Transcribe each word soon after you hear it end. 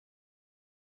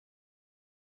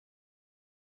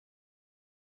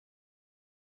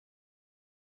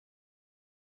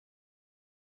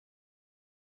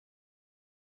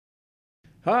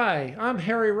Hi, I'm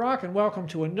Harry Rock, and welcome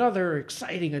to another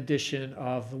exciting edition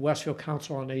of the Westfield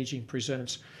Council on Aging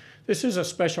Presents. This is a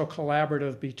special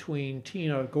collaborative between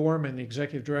Tina Gorman, the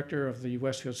Executive Director of the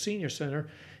Westfield Senior Center,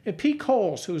 and Pete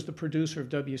Coles, who's the producer of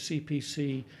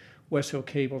WCPC Westfield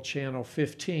Cable Channel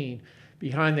 15.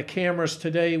 Behind the cameras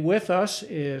today with us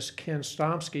is Ken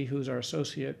Stomsky, who's our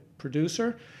associate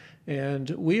producer. And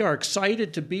we are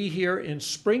excited to be here in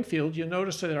Springfield. You'll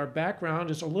notice that our background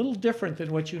is a little different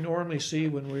than what you normally see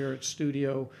when we're at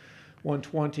Studio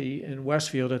 120 in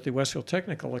Westfield at the Westfield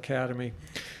Technical Academy.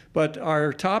 But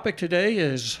our topic today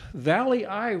is Valley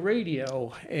Eye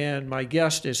Radio, and my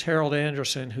guest is Harold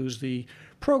Anderson, who's the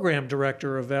program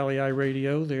director of Valley Eye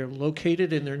Radio. They're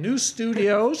located in their new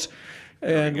studios.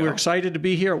 And we're excited to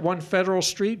be here at 1 Federal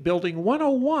Street, Building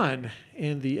 101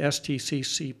 in the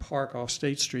STCC Park off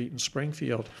State Street in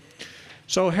Springfield.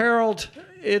 So Harold,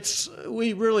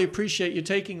 we really appreciate you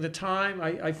taking the time.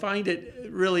 I find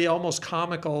it really almost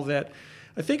comical that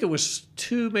I think it was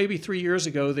 2, maybe 3 years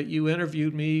ago that you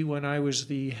interviewed me when I was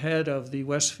the head of the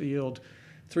Westfield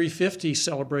 350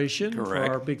 celebration. Correct.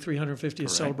 For our big 350th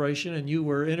celebration, and you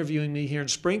were interviewing me here in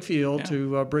Springfield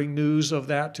to bring news of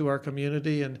that to our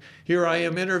community, and here I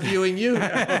am interviewing you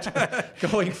now,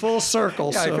 going full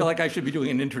circle. Yeah, so. I feel like I should be doing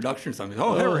an introduction or something.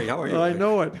 Oh, Harry, how are you? I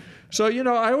know it. So,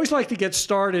 I always like to get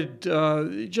started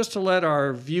just to let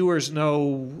our viewers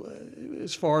know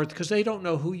as far as, because they don't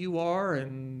know who you are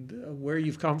and where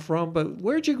you've come from, but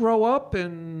where'd you grow up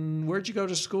and where'd you go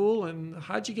to school and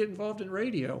how'd you get involved in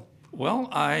radio? Well,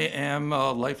 I am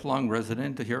a lifelong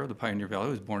resident here of the Pioneer Valley. I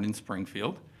was born in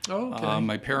Springfield. Oh, okay.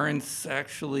 My parents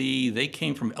they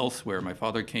came from elsewhere. My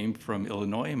father came from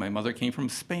Illinois, and my mother came from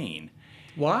Spain.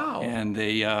 Wow. And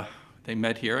they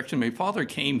met here. Actually, my father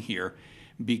came here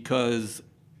because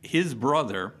his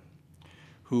brother,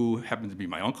 who happened to be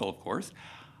my uncle, of course,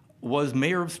 was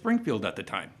mayor of Springfield at the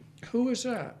time. Who is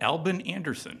that? Alban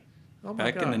Anderson, my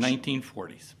back in the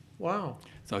 1940s. Wow.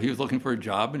 So he was looking for a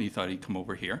job, and he thought he'd come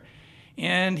over here.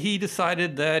 And he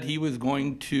decided that he was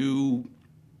going to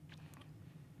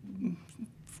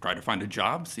try to find a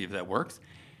job, see if that works.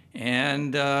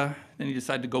 And then he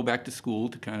decided to go back to school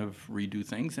to kind of redo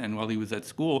things. And while he was at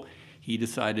school, he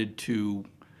decided to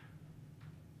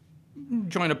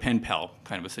join a pen pal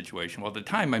kind of a situation. Well, at the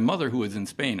time, my mother, who was in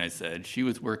Spain, I said, she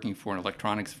was working for an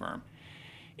electronics firm.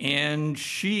 And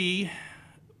she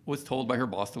was told by her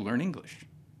boss to learn English.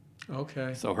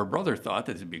 Okay. So her brother thought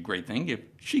that it'd be a great thing if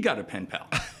she got a pen pal.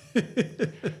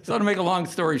 So to make a long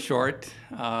story short,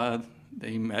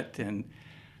 they met, and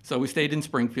so we stayed in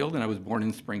Springfield, and I was born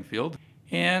in Springfield,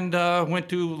 and went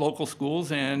to local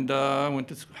schools, and went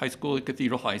to high school at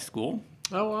Cathedral High School.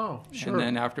 Oh, wow. Sure. And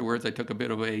then afterwards, I took a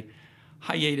bit of a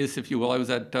hiatus, if you will. I was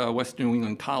at Western New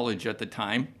England College at the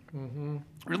time. Mm-hmm.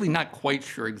 Really not quite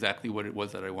sure exactly what it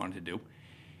was that I wanted to do.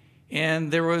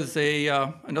 And there was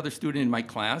another student in my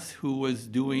class who was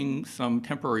doing some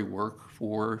temporary work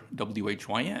for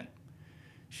WHYN.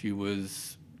 She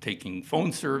was taking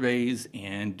phone surveys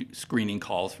and screening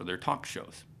calls for their talk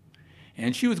shows.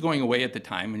 And she was going away at the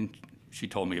time, and she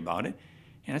told me about it.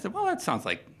 And I said, well, that sounds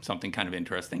like something kind of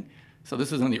interesting. So this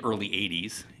was in the early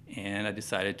 80s, and I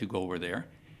decided to go over there.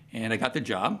 And I got the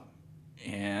job,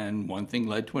 and one thing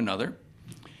led to another.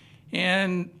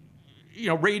 And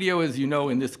radio, as you know,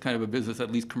 in this kind of a business, at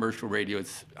least commercial radio,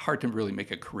 it's hard to really make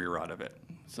a career out of it.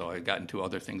 So I got into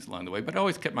other things along the way, but I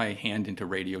always kept my hand into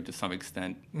radio to some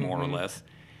extent, more or less.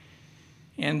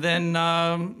 And then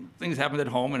things happened at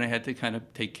home, and I had to kind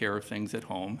of take care of things at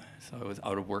home. So I was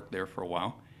out of work there for a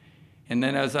while. And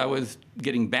then as I was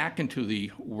getting back into the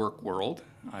work world,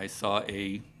 I saw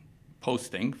a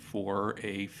posting for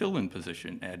a fill-in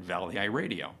position at Valley Eye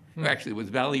Radio. Actually, it was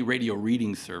Valley Radio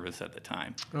Reading Service at the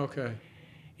time. Okay.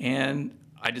 And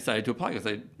I decided to apply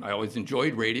because I always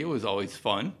enjoyed radio. It was always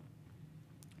fun.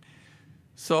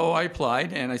 So I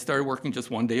applied, and I started working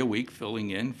just 1 day a week,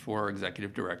 filling in for our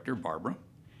executive director, Barbara.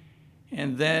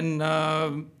 And then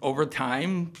over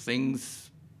time, things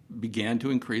began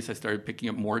to increase. I started picking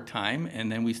up more time,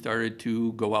 and then we started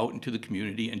to go out into the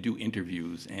community and do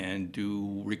interviews and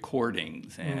do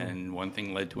recordings. And one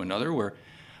thing led to another, where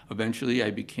eventually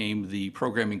I became the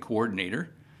programming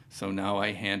coordinator. So now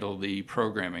I handle the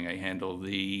programming. I handle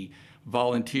the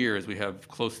volunteers. We have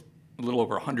a little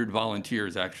over 100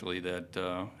 volunteers, actually,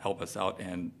 that help us out.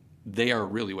 And they are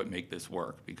really what make this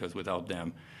work, because without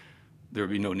them, there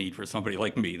would be no need for somebody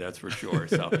like me, that's for sure.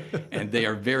 So, and they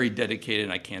are very dedicated,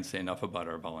 and I can't say enough about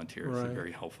our volunteers. Right. They're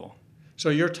very helpful. So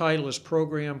your title is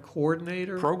program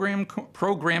coordinator?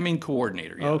 Programming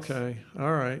coordinator, yes. Okay,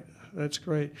 all right. That's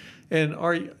great. And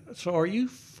are you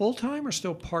full-time or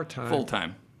still part-time?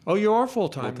 Full-time. Oh, you are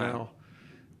full-time Full-time. now.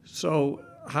 So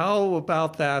how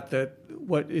about that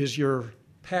what is your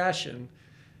passion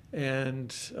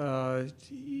and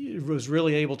it was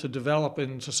really able to develop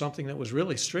into something that was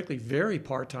really strictly very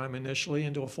part-time initially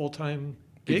into a full-time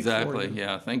gig for Exactly. you.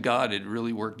 Yeah. Thank God it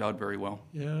really worked out very well.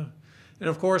 Yeah. And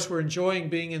of course, we're enjoying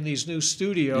being in these new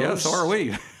studios. Yeah, so are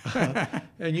we.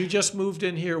 And you just moved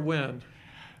in here when?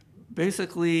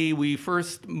 Basically, we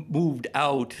first moved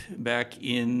out back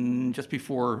in just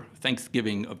before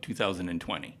Thanksgiving of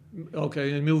 2020.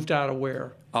 Okay, and moved out of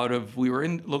where? We were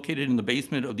located in the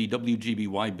basement of the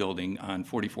WGBY building on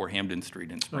 44 Hamden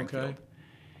Street in Springfield. Okay.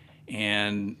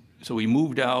 And so we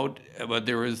moved out, but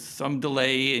there was some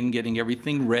delay in getting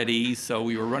everything ready, so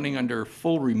we were running under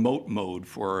full remote mode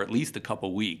for at least a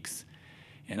couple weeks.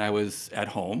 And I was at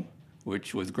home,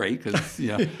 which was great because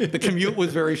the commute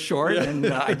was very short, and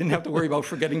I didn't have to worry about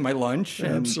forgetting my lunch.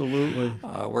 And, Absolutely.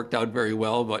 worked out very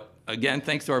well. But again,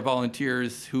 thanks to our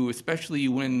volunteers who, especially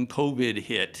when COVID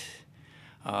hit,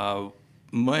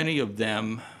 many of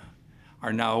them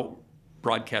are now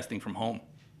broadcasting from home.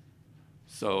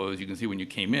 So as you can see, when you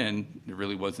came in, there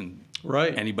really wasn't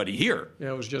anybody here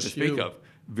Yeah, it was just to speak you. of.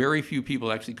 Very few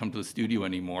people actually come to the studio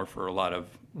anymore for a lot of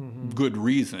good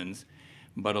reasons.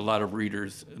 But a lot of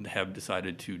readers have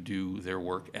decided to do their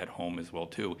work at home as well,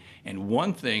 too. And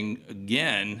one thing,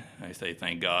 again, I say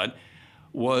thank God,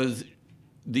 was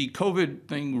the COVID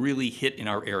thing really hit in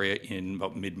our area in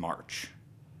about mid-March.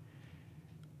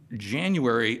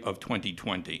 January of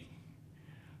 2020,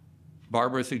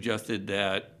 Barbara suggested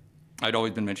that I'd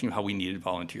always been mentioning how we needed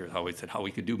volunteers, how we said how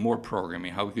we could do more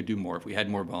programming, how we could do more if we had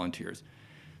more volunteers.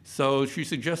 So she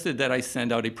suggested that I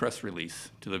send out a press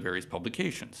release to the various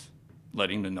publications,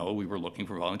 letting them know we were looking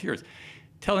for volunteers,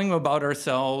 telling them about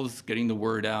ourselves, getting the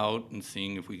word out, and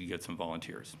seeing if we could get some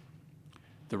volunteers.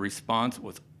 The response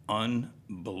was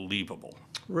unbelievable.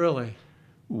 Really?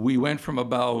 We went from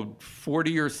about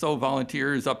 40 or so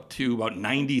volunteers up to about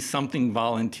 90-something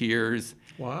volunteers.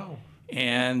 Wow.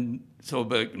 And so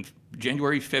but in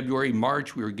January, February,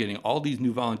 March, we were getting all these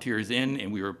new volunteers in,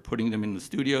 and we were putting them in the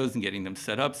studios and getting them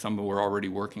set up. Some were already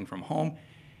working from home.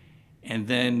 And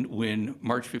then when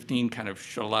March 15 kind of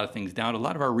shut a lot of things down, a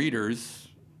lot of our readers,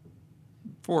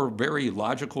 for very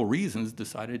logical reasons,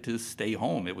 decided to stay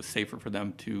home. It was safer for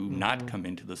them to not come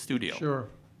into the studio. Sure.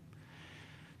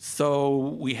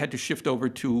 So we had to shift over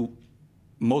to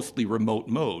mostly remote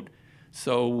mode.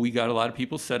 So we got a lot of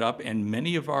people set up, and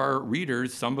many of our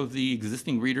readers, some of the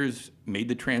existing readers made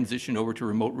the transition over to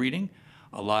remote reading.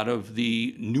 A lot of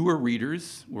the newer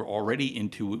readers were already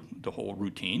into the whole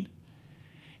routine.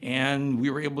 And we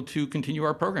were able to continue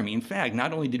our programming. In fact,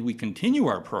 not only did we continue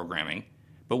our programming,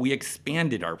 but we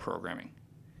expanded our programming.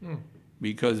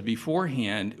 Because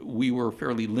beforehand, we were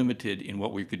fairly limited in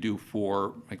what we could do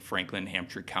for like Franklin,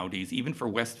 Hampshire counties, even for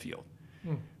Westfield.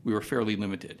 We were fairly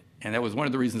limited. And that was one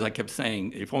of the reasons I kept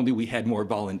saying, if only we had more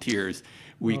volunteers,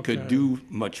 we could do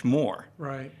much more.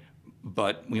 Right.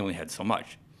 But we only had so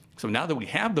much. So now that we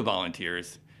have the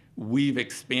volunteers, we've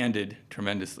expanded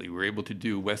tremendously. We were able to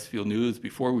do Westfield News.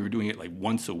 Before, we were doing it like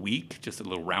once a week, just a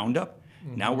little roundup.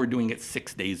 Now we're doing it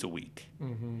 6 days a week.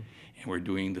 And we're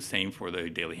doing the same for the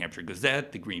Daily Hampshire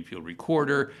Gazette, the Greenfield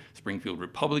Recorder, Springfield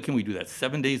Republican. We do that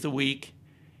 7 days a week.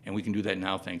 And we can do that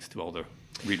now thanks to all the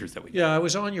readers that we get. Yeah, I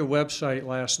was on your website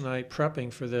last night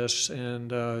prepping for this,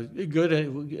 and a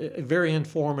very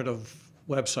informative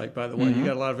website, by the way. You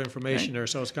got a lot of information there,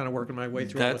 so I was kind of working my way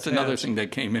through That's all the another tabs. thing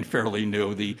that came in fairly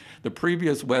new. The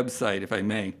previous website, if I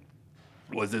may,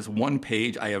 was this one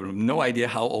page. I have no idea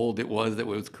how old it was that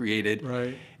was created.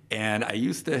 Right. And I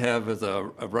used to have as a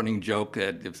running joke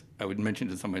that if I would mention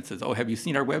to someone, it says, "Oh, have you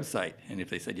seen our website?" And if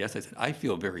they said yes, I said, "I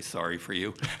feel very sorry for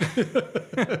you."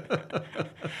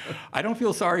 I don't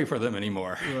feel sorry for them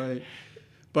anymore. Right.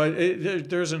 But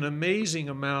there's an amazing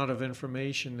amount of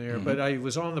information there. But I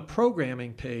was on the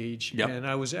programming page, and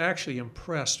I was actually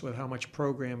impressed with how much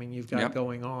programming you've got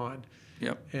going on.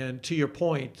 Yep. And to your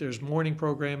point, there's morning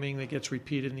programming that gets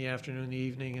repeated in the afternoon, the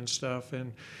evening, and stuff.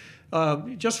 And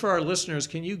just for our listeners,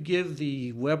 can you give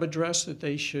the web address that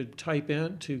they should type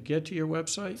in to get to your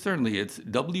website? Certainly. It's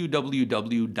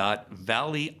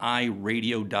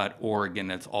www.valleyiradio.org, and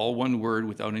that's all one word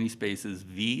without any spaces,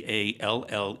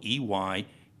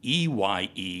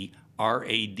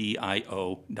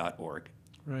 VALLEYEYERADIO.org.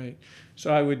 Right.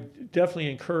 So I would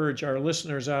definitely encourage our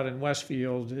listeners out in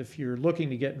Westfield, if you're looking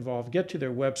to get involved, get to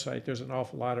their website. There's an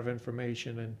awful lot of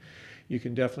information, and you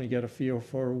can definitely get a feel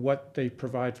for what they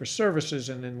provide for services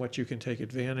and then what you can take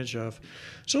advantage of.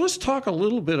 So let's talk a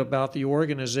little bit about the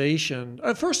organization.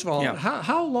 First of all, Yeah.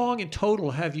 how long in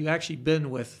total have you actually been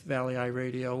with Valley Eye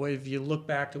Radio? If you look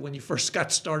back to when you first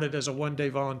got started as a one-day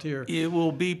volunteer. It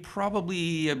will be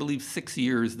probably, I believe, 6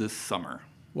 years this summer.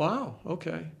 Wow,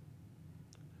 okay.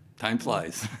 Time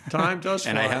flies. Time does fly.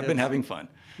 And I have been having fun.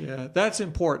 Yeah, that's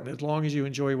important as long as you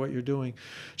enjoy what you're doing.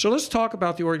 So let's talk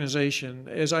about the organization.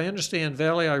 As I understand,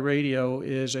 Valley Eye Radio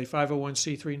is a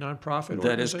 501c3 nonprofit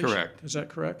That is organization. correct. Is that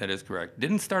correct? That is correct.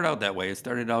 Didn't start out that way. It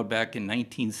started out back in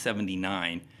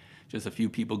 1979, just a few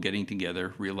people getting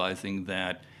together, realizing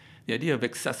that the idea of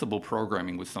accessible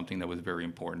programming was something that was very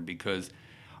important because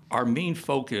our main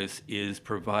focus is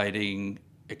providing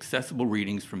accessible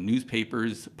readings from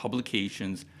newspapers,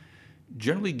 publications,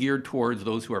 generally geared towards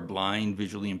those who are blind,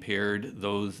 visually impaired,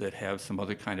 those that have some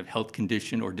other kind of health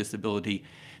condition or disability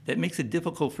that makes it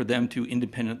difficult for them to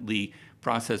independently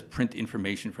process print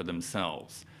information for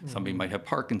themselves. Somebody might have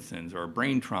Parkinson's or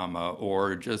brain trauma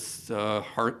or just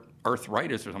heart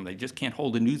arthritis or something. They just can't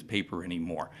hold a newspaper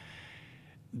anymore.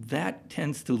 That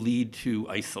tends to lead to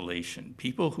isolation.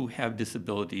 People who have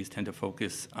disabilities tend to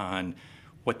focus on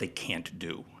what they can't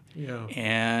do. Yeah.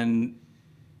 And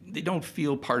they don't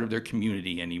feel part of their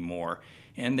community anymore.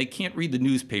 And they can't read the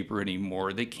newspaper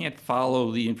anymore. They can't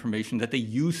follow the information that they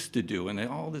used to do. And they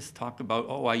all this talk about,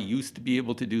 oh, I used to be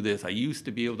able to do this. I used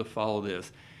to be able to follow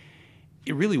this.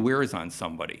 It really wears on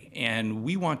somebody. And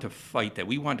we want to fight that.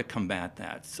 We want to combat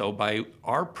that. So by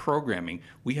our programming,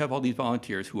 we have all these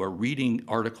volunteers who are reading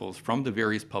articles from the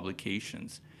various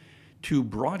publications to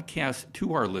broadcast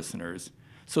to our listeners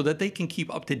so that they can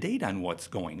keep up to date on what's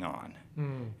going on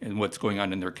and what's going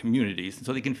on in their communities, and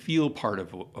so they can feel part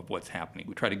of what's happening.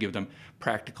 We try to give them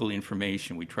practical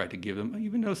information. We try to give them,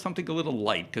 even though something a little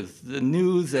light, because the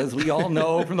news, as we all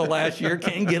know from the last year,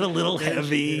 can get a little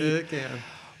heavy. It can.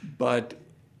 But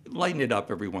lighten it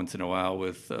up every once in a while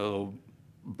with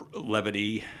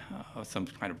levity, some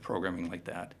kind of programming like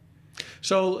that.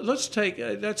 So let's take,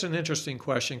 that's an interesting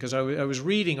question because I was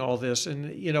reading all this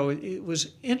and, you know, it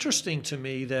was interesting to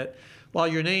me that while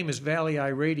your name is Valley Eye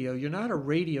Radio, you're not a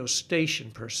radio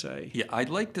station per se. Yeah, I'd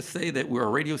like to say that we're a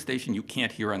radio station you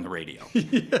can't hear on the radio.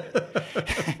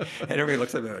 And everybody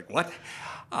looks at me like, what?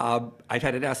 I've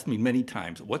had it asked me many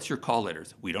times, what's your call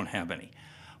letters? We don't have any.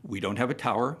 We don't have a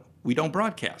tower. We don't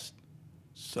broadcast.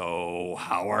 So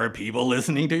how are people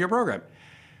listening to your program?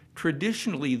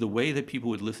 Traditionally, the way that people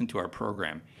would listen to our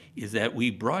program is that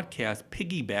we broadcast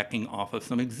piggybacking off of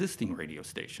some existing radio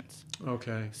stations.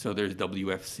 Okay. So there's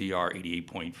WFCR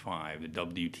 88.5, the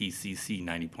WTCC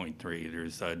 90.3,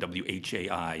 there's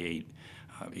WHAI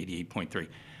 88.3.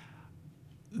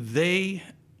 They,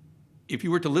 if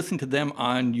you were to listen to them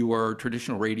on your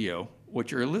traditional radio,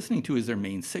 what you're listening to is their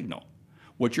main signal.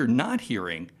 What you're not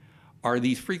hearing are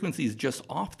these frequencies just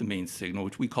off the main signal,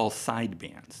 which we call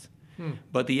sidebands.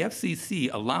 But the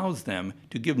FCC allows them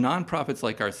to give nonprofits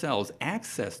like ourselves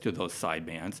access to those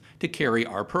sidebands to carry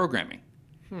our programming.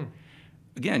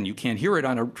 Again, you can't hear it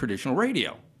on a traditional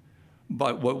radio.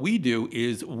 But what we do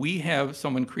is we have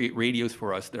someone create radios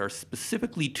for us that are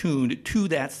specifically tuned to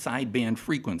that sideband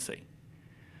frequency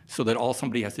so that all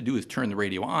somebody has to do is turn the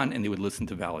radio on and they would listen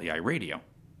to Valley Eye Radio.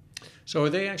 So are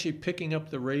they actually picking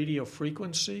up the radio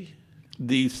frequency?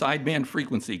 The sideband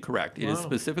frequency, correct. It is Wow.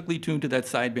 specifically tuned to that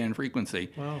sideband frequency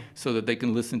Wow. so that they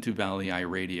can listen to Valley Eye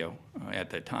Radio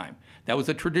at that time. That was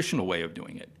a traditional way of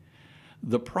doing it.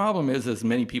 The problem is, as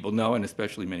many people know, and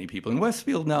especially many people in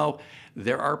Westfield know,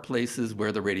 there are places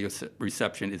where the radio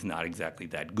reception is not exactly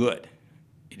that good.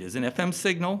 It is an FM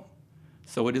signal,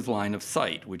 so it is line of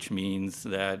sight, which means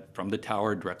that from the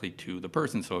tower directly to the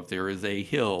person. So if there is a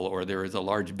hill or there is a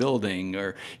large building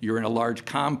or you're in a large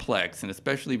complex, and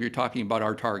especially if you're talking about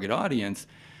our target audience,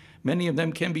 many of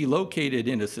them can be located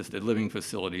in assisted living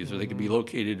facilities or they can be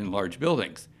located in large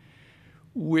buildings,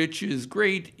 which is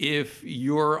great if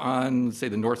you're on, say,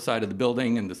 the north side of the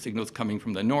building and the signal's coming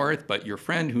from the north, but your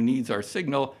friend who needs our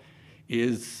signal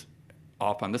is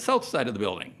off on the south side of the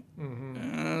building.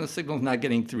 The signal's not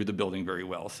getting through the building very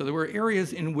well. So there were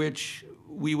areas in which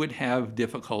we would have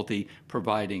difficulty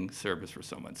providing service for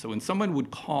someone. So when someone would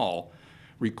call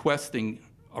requesting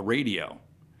a radio,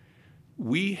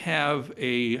 we have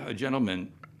a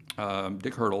gentleman,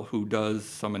 Dick Hurdle, who does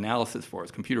some analysis for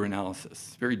us, computer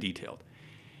analysis, very detailed.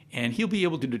 And he'll be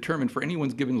able to determine for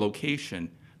anyone's given location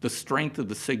the strength of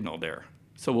the signal there.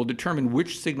 So we'll determine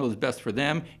which signal is best for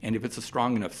them and if it's a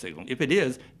strong enough signal. If it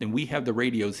is, then we have the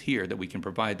radios here that we can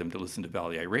provide them to listen to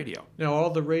Valley Eye Radio. Now,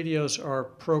 all the radios are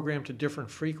programmed to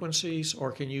different frequencies,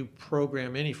 or can you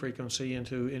program any frequency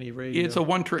into any radio? It's a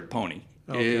one-trick pony.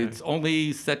 Okay. It's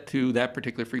only set to that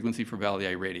particular frequency for Valley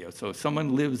Eye Radio. So if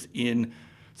someone lives in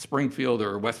Springfield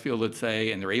or Westfield, let's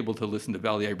say, and they're able to listen to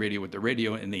Valley Eye Radio with the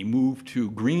radio, and they move to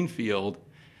Greenfield,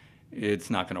 it's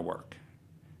not going to work.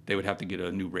 They would have to get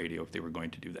a new radio if they were going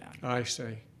to do that. I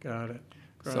see. Got it.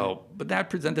 Great. So, but that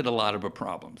presented a lot of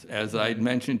problems. As I'd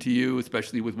mentioned to you,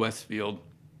 especially with Westfield,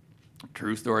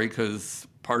 true story, because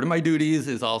part of my duties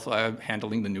is also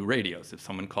handling the new radios. If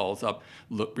someone calls up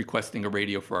requesting a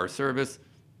radio for our service,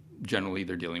 generally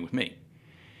they're dealing with me.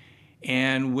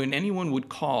 And when anyone would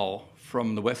call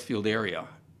from the Westfield area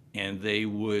and they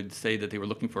would say that they were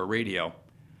looking for a radio,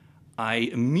 I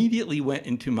immediately went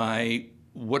into my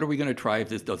 "what are we going to try if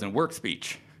this doesn't work"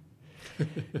 speech.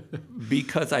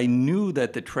 Because I knew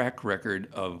that the track record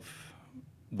of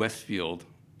Westfield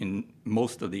in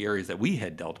most of the areas that we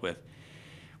had dealt with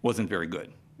wasn't very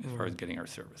good as far as getting our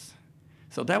service.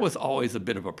 So that was always a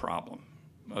bit of a problem,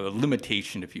 a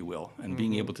limitation, if you will, and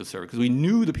being able to serve. Because we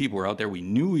knew the people were out there. We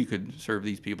knew we could serve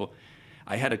these people.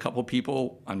 I had a couple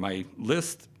people on my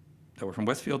list that were from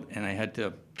Westfield, and I had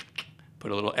to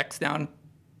put a little X down.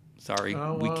 Sorry,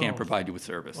 we can't provide you with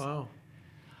service.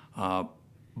 Wow.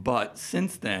 But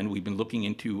since then, we've been looking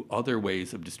into other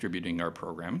ways of distributing our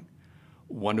program,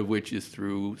 one of which is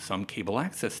through some cable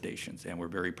access stations. And we're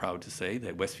very proud to say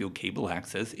that Westfield Cable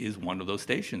Access is one of those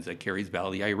stations that carries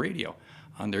Valley Eye Radio.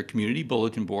 On their community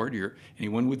bulletin board,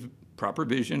 anyone with proper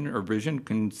vision or vision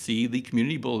can see the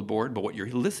community bulletin board, but what you're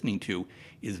listening to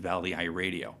is Valley Eye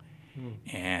Radio.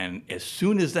 And as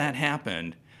soon as that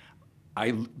happened,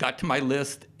 I got to my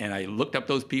list and I looked up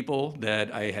those people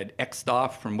that I had X'd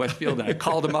off from Westfield, and I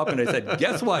called them up and I said,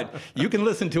 "Guess what? You can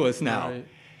listen to us now." Right.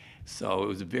 So it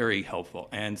was very helpful.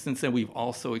 And since then, we've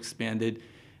also expanded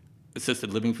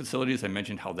assisted living facilities. I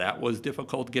mentioned how that was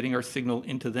difficult getting our signal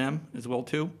into them as well,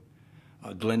 too.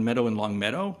 Glen Meadow and Long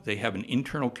Meadow, they have an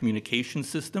internal communication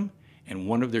system, and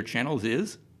one of their channels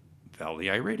is Valley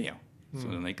Eye Radio. So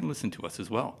then they can listen to us as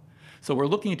well. So we're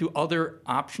looking into other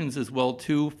options as well,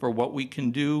 too, for what we can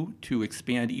do to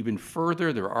expand even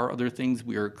further. There are other things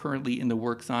we are currently in the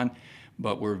works on,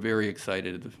 but we're very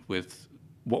excited with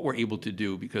what we're able to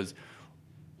do, because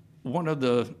one of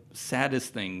the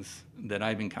saddest things that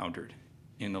I've encountered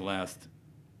in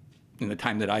the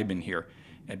time that I've been here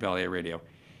at Valley Eye Radio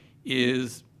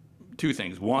is two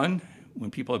things. One, when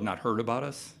people have not heard about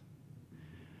us,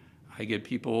 I get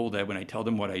people that when I tell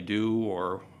them what I do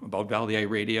or about Valley Eye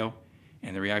Radio,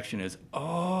 and the reaction is,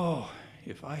 "Oh,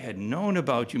 if I had known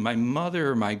about you, my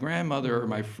mother, my grandmother, or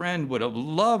my friend would have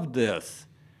loved this."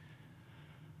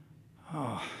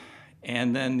 Oh.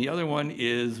 And then the other one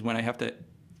is when I had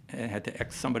to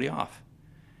X somebody off.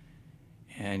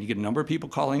 And you get a number of people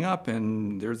calling up,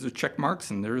 and there's the check marks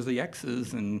and there's the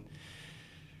X's, and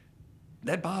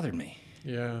that bothered me.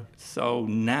 Yeah. So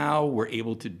now we're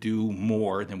able to do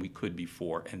more than we could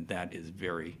before, and that is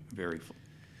very, very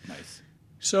nice.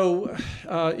 So,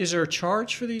 is there a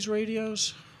charge for these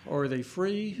radios, or are they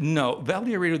free? No,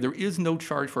 Valley Eye Radio, there is no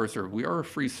charge for our service. We are a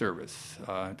free service.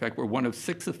 In fact, we're one of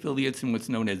 6 affiliates in what's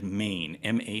known as MAIN,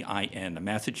 M-A-I-N, the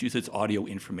Massachusetts Audio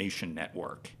Information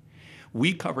Network.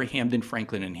 We cover Hamden,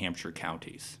 Franklin, and Hampshire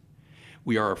counties.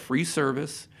 We are a free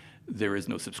service. There is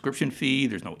no subscription fee.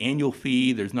 There's no annual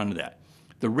fee. There's none of that.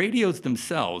 The radios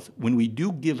themselves, when we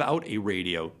do give out a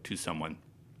radio to someone,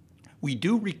 we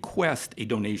do request a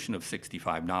donation of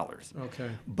 $65. Okay.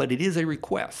 But it is a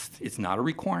request. It's not a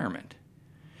requirement.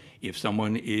 If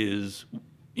someone is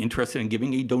interested in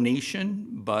giving a donation,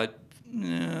 but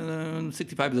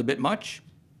 65 is a bit much,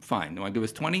 fine. They want to give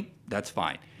us 20? That's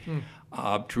fine.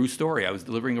 True story. I was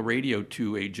delivering a radio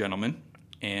to a gentleman,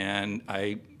 and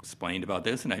I explained about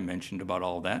this, and I mentioned about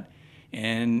all that.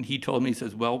 And he told me, he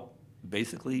says, "Well,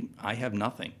 basically, I have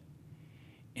nothing."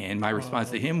 And my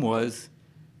response to him was,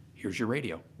 "Here's your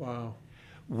radio." Wow.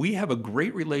 We have a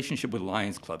great relationship with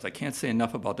Lions Clubs. I can't say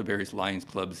enough about the various Lions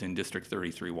Clubs in District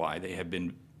 33Y. They have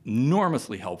been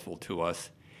enormously helpful to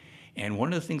us. And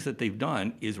one of the things that they've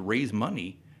done is raise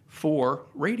money for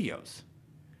radios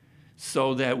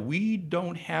so that we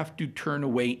don't have to turn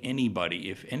away anybody.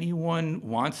 If anyone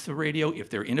wants a radio, if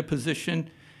they're in a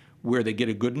position where they get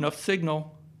a good enough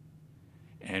signal,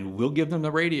 and we'll give them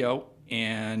the radio,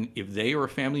 and if they or a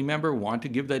family member want to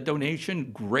give that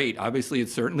donation, great. Obviously, it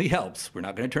certainly helps. We're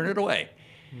not going to turn it away.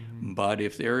 But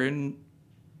if they're in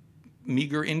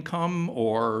meager income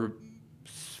or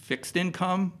fixed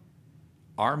income,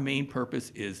 Our main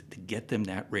purpose is to get them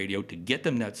that radio, to get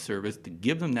them that service, to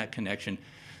give them that connection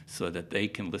so that they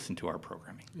can listen to our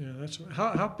programming. Yeah, that's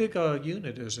how big a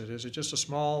unit is it? Is it just a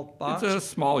small box? It's a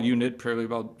small unit, probably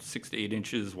about 6 to 8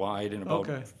 inches wide and about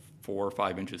Okay. 4 or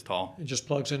 5 inches tall. It just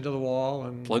plugs into the wall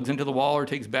and Plugs into the wall or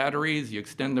takes batteries. You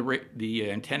extend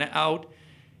the antenna out.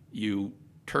 You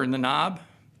turn the knob.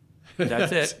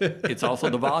 That's it. It's also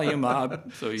the volume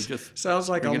knob. So you just sounds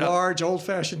like a bring it up. large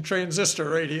old-fashioned transistor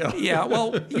radio. Yeah,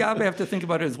 well, you have to think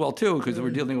about it as well too, because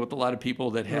we're dealing with a lot of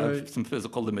people that have Right. some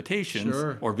physical limitations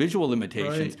Sure. or visual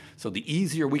limitations. Right. So the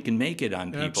easier we can make it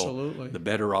on people, Absolutely. the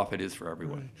better off it is for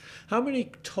everyone. How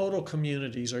many total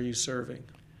communities are you serving?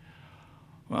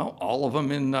 Well, all of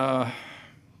them in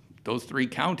those 3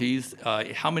 counties.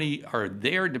 How many are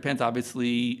there depends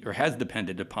obviously, or has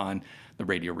depended upon the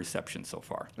radio reception so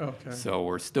far. Okay. So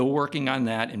we're still working on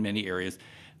that in many areas.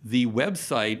 The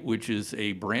website, which is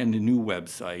a brand new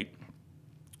website,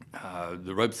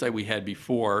 the website we had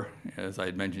before, as I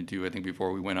had mentioned to you, I think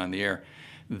before we went on the air,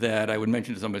 that I would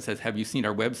mention to somebody that says, have you seen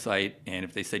our website? And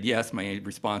if they said yes, my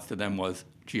response to them was,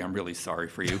 gee, I'm really sorry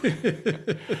for you.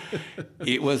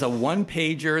 It was a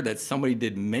one-pager that somebody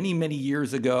did many, many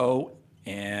years ago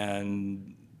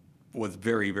and was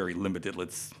very, very limited.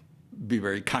 Let's be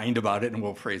very kind about it, and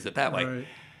we'll phrase it that way. Right.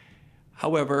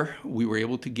 However, we were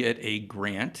able to get a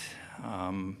grant,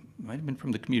 might have been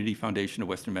from the Community Foundation of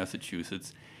Western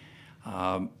Massachusetts,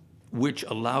 which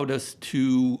allowed us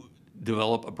to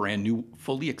develop a brand new,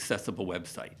 fully accessible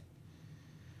website.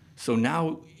 So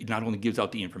now it not only gives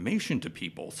out the information to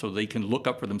people so they can look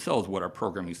up for themselves what our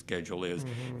programming schedule is,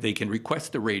 they can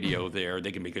request the radio there,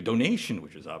 they can make a donation,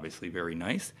 which is obviously very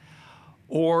nice,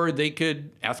 or they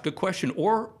could ask a question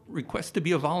or request to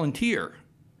be a volunteer.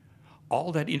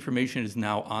 All that information is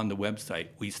now on the website.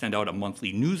 We send out a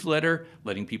monthly newsletter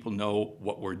letting people know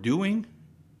what we're doing,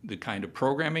 the kind of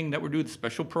programming that we're doing, the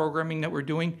special programming that we're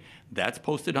doing. That's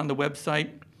posted on the website.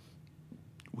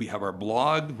 We have our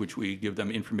blog, which we give them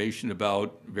information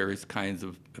about various kinds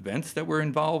of events that we're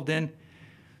involved in.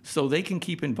 So they can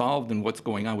keep involved in what's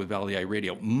going on with Valley Eye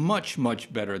Radio much,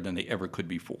 much better than they ever could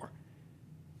before.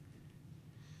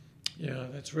 Yeah,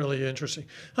 that's really interesting.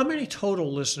 How many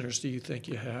total listeners do you think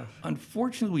you have?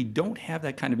 Unfortunately, we don't have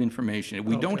that kind of information.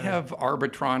 We don't Okay. have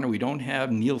Arbitron, or we don't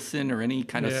have Nielsen or any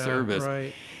kind of Yeah, service.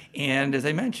 right. And as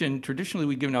I mentioned, traditionally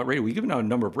we've given out radio. We've given out a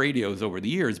number of radios over the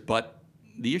years, but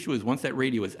the issue is once that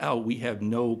radio is out, we have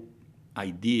no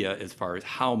idea as far as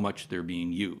how much they're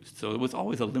being used. So it was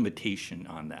always a limitation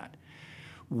on that.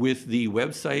 With the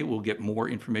website, we'll get more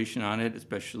information on it,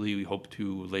 especially we hope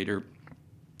to later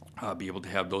be able to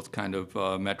have those kind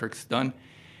of metrics done.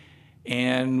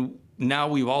 And now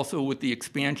we've also, with the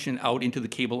expansion out into the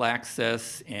cable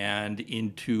access and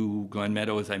into Glen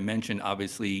Meadow, as I mentioned,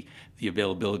 obviously the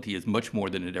availability is much more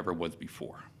than it ever was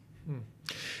before.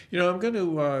 You know, I'm going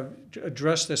to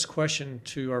address this question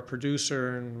to our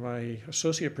producer and my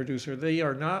associate producer. They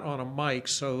are not on a mic,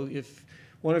 so if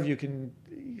one of you can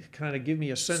kind of give me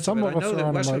a sense Some of it. of us I know are that on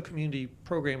a Westfield mic. Community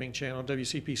Programming Channel,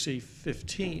 WCPC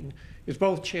 15, is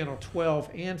both channel 12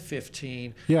 and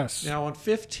 15. Yes. Now on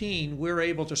 15, we're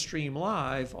able to stream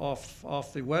live off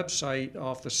the website,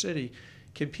 off the city.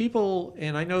 Can people,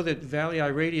 and I know that Valley Eye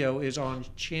Radio is on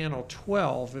channel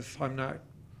 12, if I'm not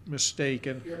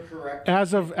mistaken. You're correct.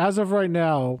 As of right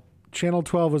now, Channel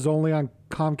 12 is only on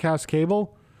Comcast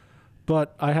cable,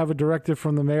 but I have a directive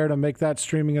from the mayor to make that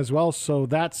streaming as well. So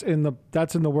that's in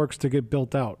the works to get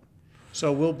built out.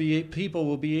 So people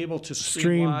will be able to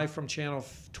stream live from channel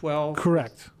 12?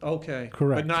 Correct. Okay.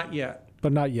 Correct. But not yet.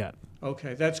 But not yet.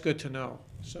 Okay, that's good to know.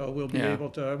 So we'll be Yeah. able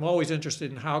to, I'm always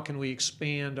interested in how can we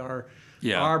expand our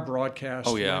broadcast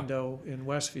Oh, yeah. window in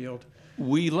Westfield.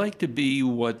 We like to be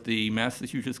what the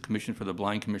Massachusetts Commission for the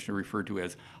Blind Commissioner referred to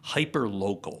as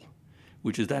hyper-local,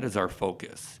 which is that is our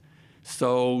focus.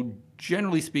 So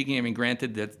generally speaking, I mean,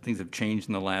 granted that things have changed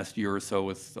in the last year or so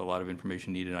with a lot of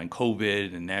information needed on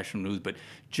COVID and national news, but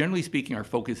generally speaking, our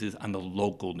focus is on the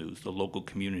local news, the local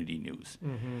community news.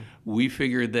 We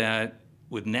figured that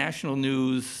with national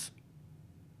news,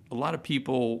 a lot of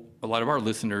people, a lot of our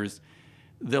listeners,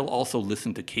 they'll also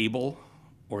listen to cable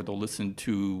or they'll listen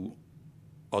to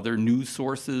other news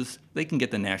sources. They can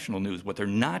get the national news. What they're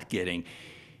not getting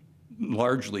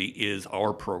largely is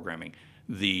our programming.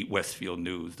 The Westfield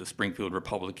News, the Springfield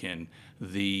Republican,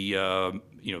 the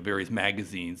various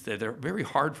magazines. They're very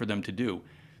hard for them to do.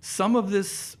 Some of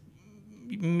this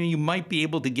you might be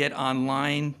able to get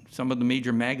online, some of the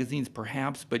major magazines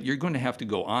perhaps, but you're going to have to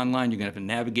go online. You're going to have to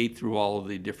navigate through all of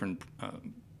the different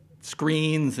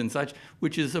screens and such,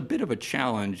 which is a bit of a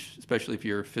challenge, especially if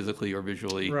you're physically or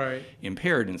visually Right.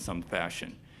 impaired in some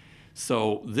fashion.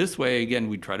 So this way, again,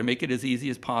 we try to make it as easy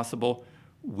as possible.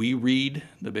 We read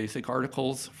the basic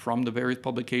articles from the various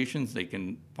publications. They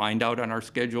can find out on our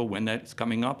schedule when that's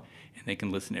coming up, and they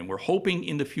can listen in. We're hoping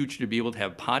in the future to be able to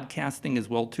have podcasting as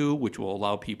well, too, which will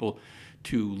allow people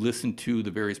to listen to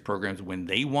the various programs when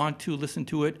they want to listen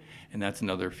to it, and that's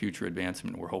another future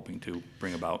advancement we're hoping to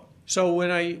bring about. So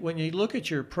when you look at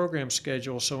your program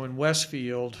schedule, so in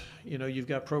Westfield, you've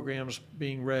got programs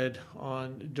being read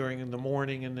during in the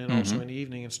morning and then also in the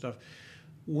evening and stuff.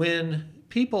 When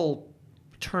people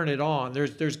turn it on,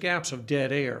 there's gaps of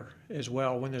dead air as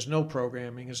well when there's no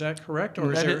programming. Is that correct?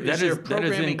 Or is there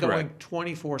programming going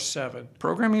 24/7?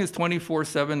 Programming is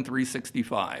 24/7,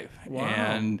 365. Wow.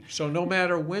 And so no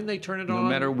matter when they turn it on? No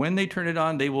matter when they turn it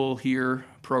on, they will hear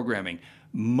programming.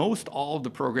 Most all of the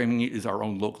programming is our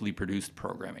own locally produced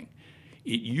programming.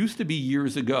 It used to be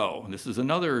years ago, and this is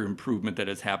another improvement that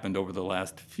has happened over the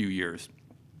last few years.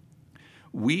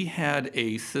 We had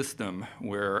a system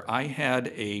where I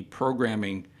had a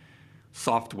programming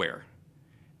software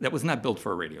that was not built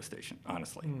for a radio station,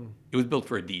 honestly. It was built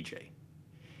for a DJ.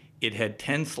 It had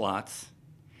 10 slots,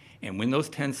 and when those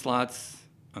 10 slots,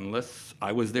 unless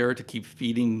I was there to keep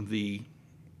feeding the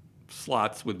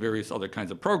slots with various other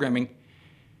kinds of programming,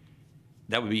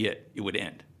 that would be it. It would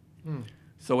end.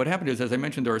 So what happened is, as I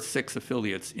mentioned, there are 6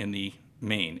 affiliates in the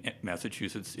main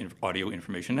Massachusetts Audio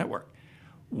Information Network.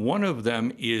 One of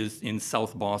them is in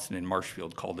South Boston in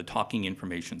Marshfield called the Talking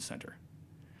Information Center.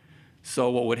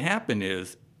 So what would happen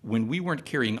is, when we weren't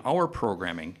carrying our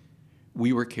programming,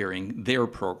 we were carrying their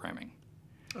programming.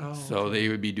 Oh, so they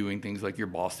would be doing things like your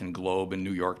Boston Globe and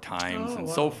New York Times and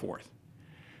so forth.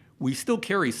 We still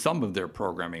carry some of their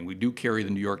programming. We do carry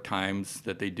the New York Times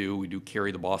that they do. We do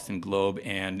carry the Boston Globe.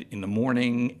 And in the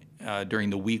morning, during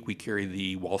the week, we carry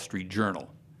the Wall Street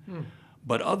Journal.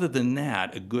 But other than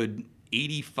that, a good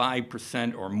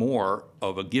 85% or more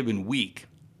of a given week,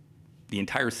 the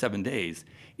entire 7 days,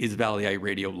 is Valley Eye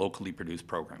Radio locally produced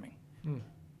programming.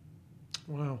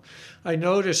 Wow. I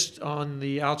noticed on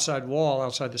the outside wall,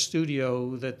 outside the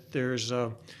studio, that there's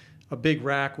a big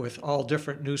rack with all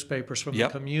different newspapers from the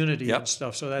community and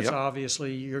stuff. So that's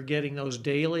obviously, you're getting those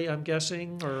daily, I'm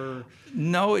guessing, or?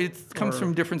 No, it comes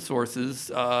from different sources.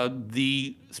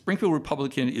 The Springfield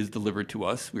Republican is delivered to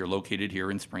us. We are located here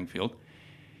in Springfield.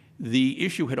 The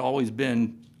issue had always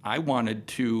been, I wanted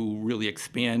to really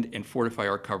expand and fortify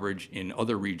our coverage in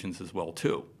other regions as well,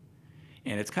 too.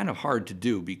 And it's kind of hard to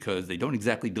do because they don't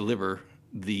exactly deliver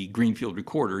the Greenfield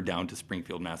Recorder down to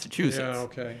Springfield, Massachusetts. Yeah,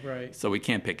 okay, right. So we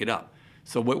can't pick it up.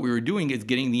 So what we were doing is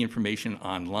getting the information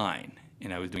online.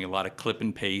 And I was doing a lot of clip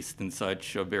and paste and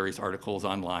such of various articles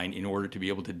online in order to be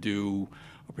able to do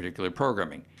a particular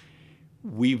programming.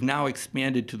 We've now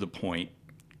expanded to the point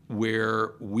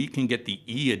where we can get the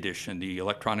e-edition, the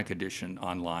electronic edition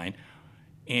online,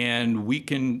 and we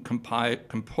can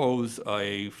compose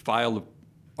a file of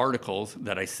articles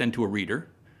that I send to a reader.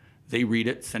 They read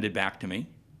it, send it back to me.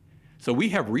 So we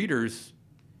have readers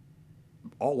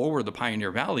all over the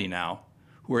Pioneer Valley now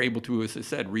who are able to, as I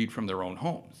said, read from their own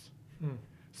homes.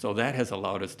 So that has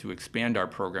allowed us to expand our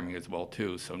programming as well,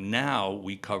 too. So now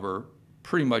we cover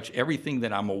pretty much everything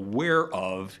that I'm aware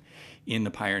of in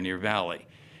the Pioneer Valley.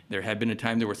 There had been a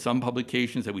time there were some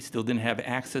publications that we still didn't have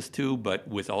access to, but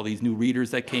with all these new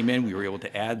readers that came in, we were able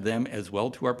to add them as well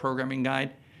to our programming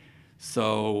guide.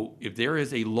 So if there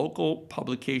is a local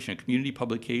publication, a community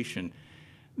publication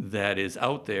that is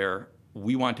out there,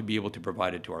 we want to be able to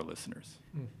provide it to our listeners.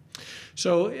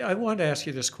 So I wanted to ask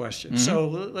you this question. So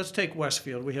let's take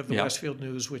Westfield. We have the Westfield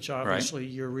News, which obviously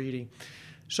you're reading.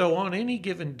 So on any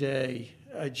given day,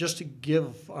 just to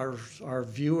give our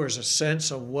viewers a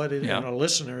sense of what it, and our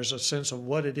listeners a sense of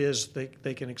what it is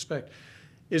they can expect,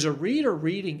 is a reader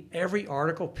reading every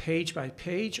article page by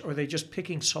page, or are they just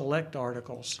picking select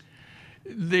articles?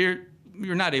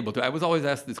 You're not able to. I was always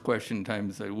asked this question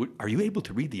times, are you able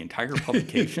to read the entire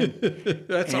publication?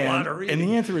 That's a lot of reading. And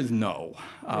the answer is no,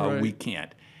 we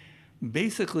can't.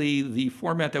 Basically, the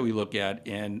format that we look at,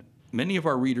 and many of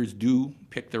our readers do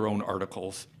pick their own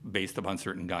articles based upon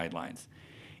certain guidelines.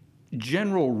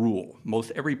 General rule,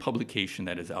 most every publication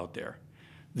that is out there,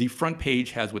 the front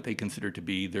page has what they consider to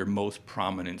be their most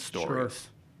prominent stories.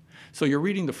 So you're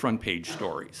reading the front page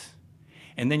stories.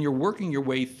 And then you're working your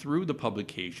way through the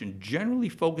publication, generally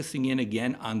focusing in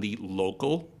again on the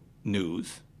local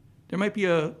news. There might be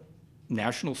a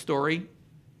national story.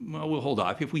 Well, we'll hold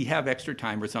off. If we have extra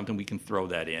time or something, we can throw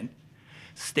that in.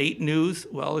 State news,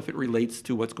 well, if it relates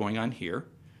to what's going on here.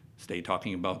 Stay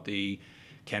talking about the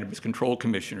Cannabis Control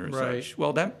Commission or Right. such.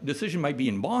 Well, that decision might be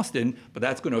in Boston, but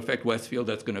that's going to affect Westfield.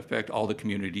 That's going to affect all the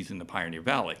communities in the Pioneer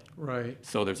Valley. Right.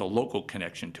 So there's a local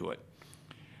connection to it.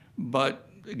 But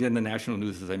again, the national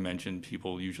news, as I mentioned,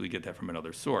 people usually get that from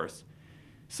another source.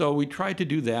 So we try to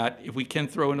do that. If we can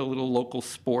throw in a little local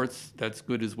sports, that's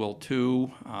good as well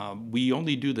too. We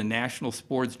only do the national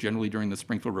sports generally during the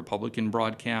Springfield Republican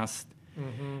broadcast.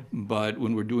 But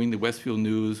when we're doing the Westfield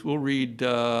News, we'll read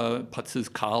Putz's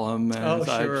column and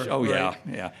such. Sure. Oh, Right.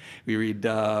 yeah. We read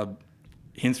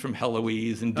hints from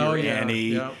Heloise and Dear Oh, yeah.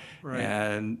 Annie. Yeah. Right.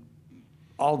 And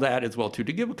all that as well too,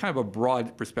 to give a kind of a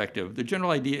broad perspective. The general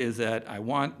idea is that I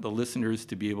want the listeners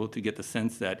to be able to get the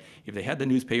sense that if they had the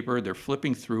newspaper, they're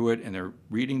flipping through it and they're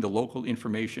reading the local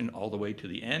information all the way to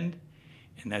the end,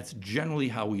 and that's generally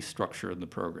how we structure the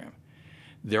program.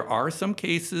 There are some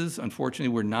cases, unfortunately,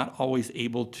 we're not always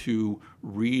able to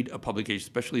read a publication,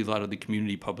 especially a lot of the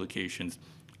community publications,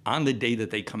 on the day that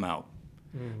they come out.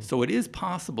 So it is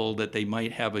possible that they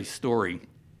might have a story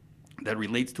that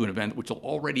relates to an event which will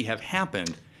already have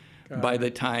happened by the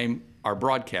time our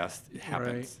broadcast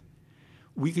happens.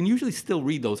 Right. We can usually still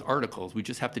read those articles, we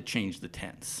just have to change the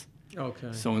tense.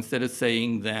 Okay. So instead of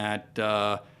saying that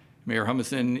Mayor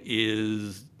Humison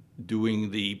is doing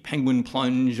the penguin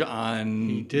plunge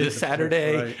on did this the-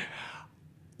 Saturday, right.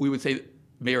 we would say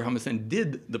Mayor Humison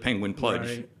did the penguin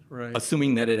plunge, Right.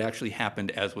 assuming that it actually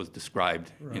happened as was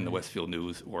described in the Right. Westfield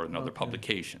News or another Okay.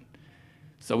 publication.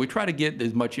 So we try to get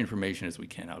as much information as we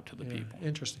can out to the Yeah, people.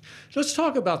 interesting. Let's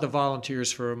talk about the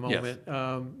volunteers for a moment.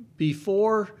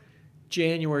 Before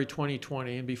January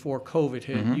 2020 and before COVID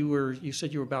hit, Mm-hmm. you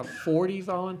said you were about 40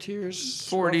 volunteers.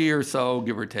 40 or so,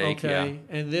 give or take, Okay,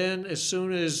 and then as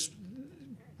soon as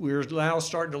we're now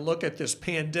starting to look at this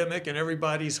pandemic and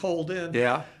everybody's holed in,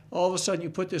 yeah. all of a sudden you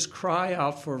put this cry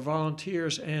out for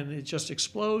volunteers and it just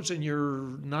explodes, and you're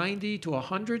 90 to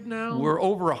 100 now. We're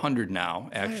over 100 now,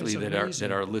 actually, That is that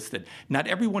amazing. are listed. Not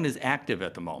everyone is active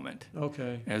at the moment.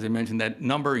 Okay. As I mentioned, that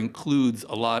number includes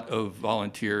a lot of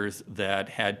volunteers that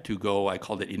had to go, I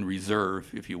called it in reserve,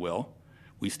 if you will.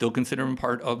 We still consider them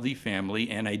part of the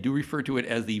family, and I do refer to it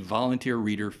as the volunteer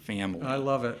reader family. I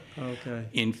love it. Okay.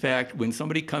 In fact, when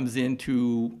somebody comes in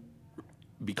to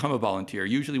become a volunteer,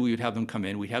 usually we would have them come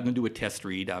in, we'd have them do a test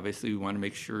read. Obviously, we want to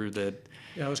make sure that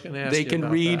Yeah, I was going to ask they you can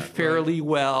about read that. fairly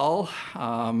well.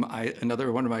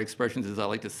 Another one of my expressions is I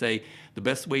like to say the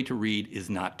best way to read is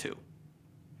not to.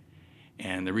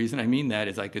 And the reason I mean that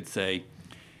is I could say,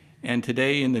 and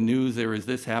today in the news there is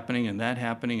this happening and that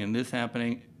happening and this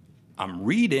happening. I'm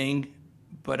reading,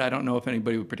 but I don't know if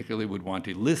anybody particularly would want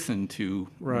to listen to me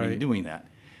Right. doing that.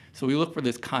 So we look for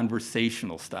this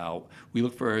conversational style. We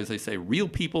look for, as I say, real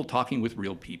people talking with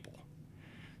real people.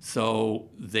 So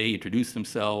they introduce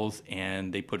themselves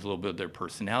and they put a little bit of their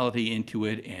personality into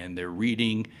it, and they're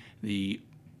reading the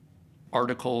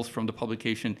articles from the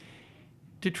publication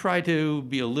to try to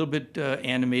be a little bit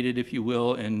animated, if you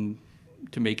will, and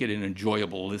to make it an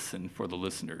enjoyable listen for the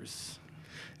listeners.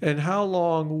 And how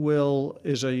long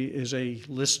is a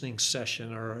listening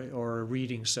session or a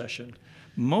reading session?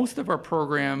 Most of our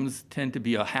programs tend to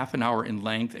be a half an hour in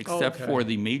length, except Okay. for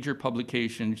the major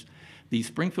publications. The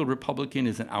Springfield Republican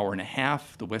is an hour and a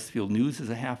half. The Westfield News is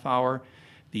a half hour.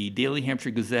 The Daily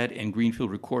Hampshire Gazette and Greenfield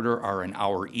Recorder are an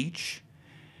hour each.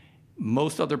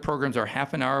 Most other programs are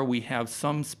half an hour. We have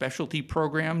some specialty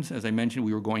programs. As I mentioned,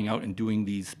 we were going out and doing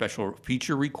these special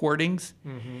feature recordings.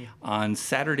 On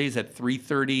Saturdays at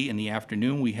 3:30 in the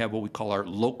afternoon, we have what we call our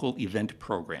local event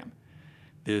program.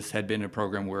 This had been a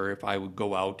program where if I would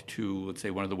go out to, let's say,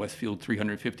 one of the Westfield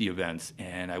 350 events,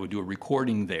 and I would do a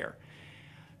recording there,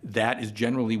 that is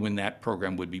generally when that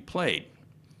program would be played.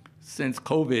 Since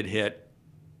COVID hit,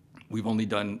 we've only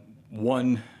done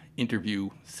one interview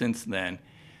since then.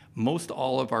 Most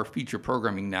all of our feature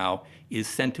programming now is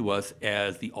sent to us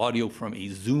as the audio from a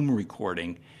Zoom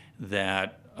recording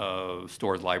that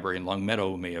Storrs Library in Long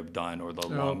Meadow may have done, or the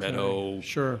Long Okay, Meadow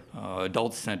sure.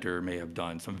 Adult Center may have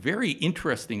done. Some very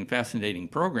interesting, fascinating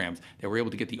programs that we're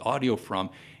able to get the audio from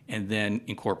and then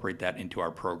incorporate that into our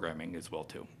programming as well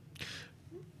too.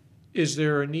 Is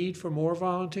there a need for more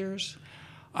volunteers?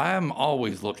 I'm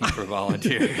always looking for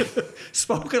volunteers.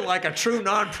 Spoken like a true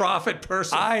nonprofit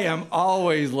person. I am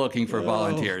always looking for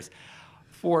volunteers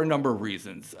for a number of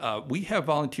reasons. We have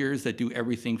volunteers that do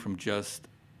everything from just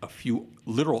a few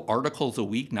literal articles a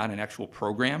week, not an actual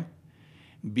program,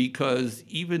 because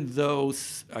even though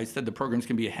I said the programs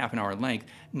can be a half an hour in length,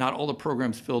 not all the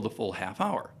programs fill the full half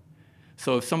hour.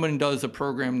 So if someone does a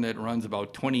program that runs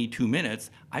about 22 minutes,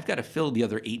 I've got to fill the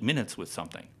other 8 minutes with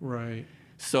something. Right.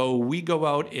 So we go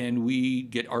out and we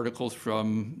get articles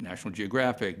from National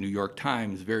Geographic, New York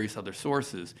Times, various other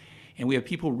sources, and we have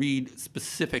people read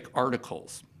specific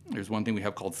articles. There's one thing we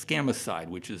have called Scamicide,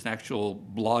 which is an actual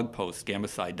blog post,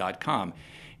 scamicide.com.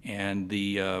 And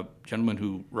the gentleman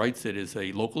who writes it is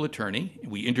a local attorney.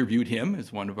 We interviewed him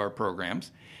as one of our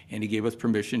programs, and he gave us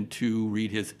permission to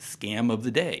read his Scam of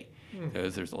the Day,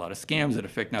 because there's a lot of scams that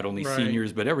affect not only Right.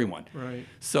 seniors, but everyone. Right.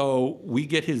 So we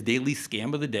get his daily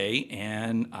Scam of the Day,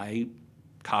 and I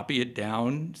copy it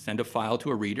down, send a file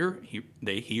to a reader.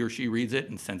 He or she reads it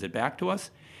and sends it back to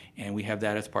us, and we have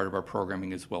that as part of our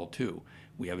programming as well, too.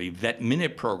 We have a Vet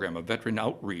Minute program, a veteran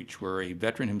outreach, where a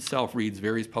veteran himself reads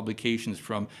various publications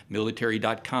from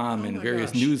military.com and my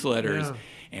various gosh. newsletters, Yeah.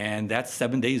 and that's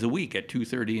 7 days a week at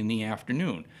 2:30 in the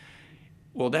afternoon.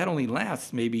 Well, that only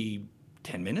lasts maybe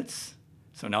 10 minutes.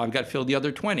 So now I've got to fill the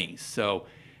other 20. So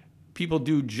people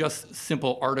do just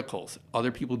simple articles.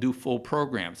 Other people do full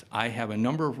programs. I have a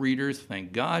number of readers,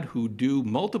 thank God, who do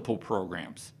multiple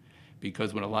programs,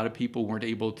 because when a lot of people weren't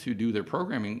able to do their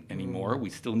programming anymore,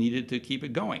 we still needed to keep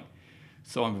it going.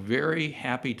 So I'm very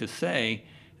happy to say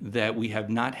that we have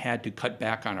not had to cut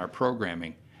back on our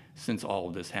programming since all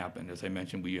of this happened. As I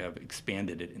mentioned, we have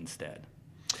expanded it instead.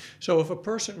 So if a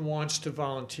person wants to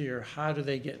volunteer, how do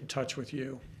they get in touch with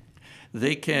you?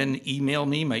 They can email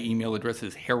me. My email address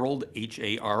is Harold,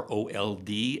 Harold,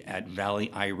 at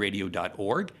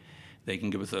valleyiradio.org. They can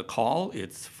give us a call.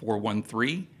 It's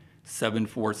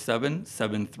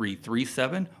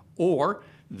 413-747-7337, or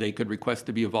they could request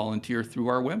to be a volunteer through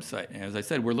our website. And as I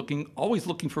said, we're always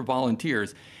looking for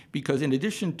volunteers, because in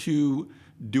addition to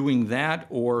doing that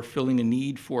or filling a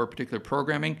need for particular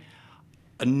programming,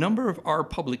 a number of our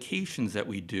publications that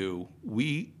we do,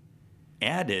 we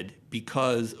added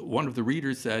because one of the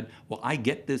readers said, well, I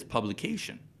get this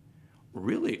publication.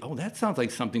 Really? Oh, that sounds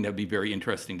like something that would be very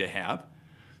interesting to have.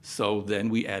 So then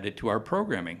we add it to our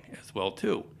programming as well,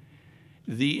 too.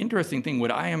 The interesting thing, what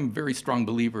I am a very strong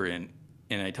believer in,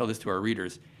 and I tell this to our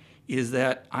readers, is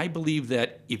that I believe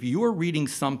that if you're reading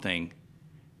something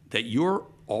that you're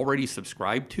already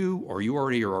subscribed to or you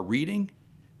already are reading,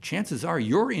 chances are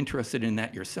you're interested in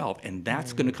that yourself, and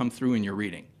that's going to come through in your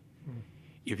reading.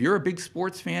 If you're a big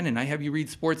sports fan and I have you read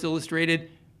Sports Illustrated,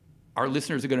 our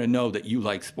listeners are going to know that you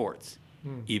like sports.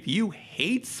 If you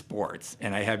hate sports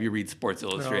and I have you read Sports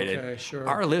Illustrated, Okay, sure.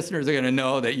 our listeners are going to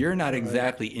know that you're not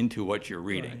exactly into what you're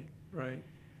reading. Right.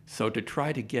 So to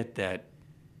try to get that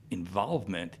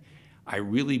involvement, I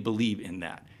really believe in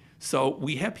that. So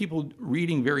we have people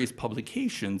reading various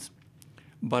publications,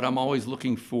 but I'm always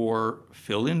looking for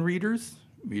fill-in readers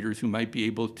who might be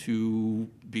able to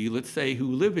be, let's say,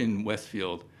 who live in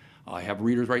Westfield. I have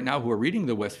readers right now who are reading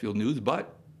the Westfield News,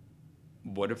 but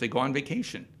what if they go on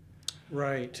vacation?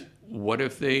 Right. What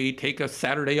if they take a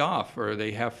Saturday off or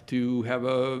they have to have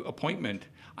an appointment?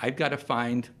 I've got to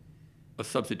find a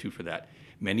substitute for that.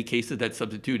 Many cases, that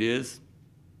substitute is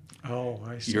Oh,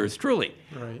 I see. yours truly.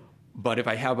 Right. But if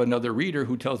I have another reader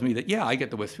who tells me that, yeah, I get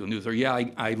the Westfield News, or yeah,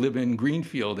 I live in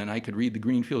Greenfield and I could read the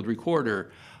Greenfield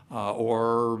Recorder,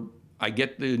 or I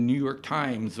get the New York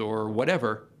Times or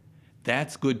whatever,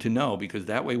 that's good to know, because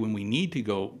that way when we need to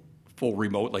go full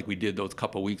remote, like we did those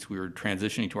couple weeks we were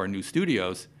transitioning to our new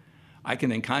studios, I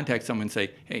can then contact someone and say,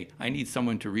 hey, I need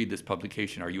someone to read this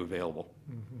publication. Are you available?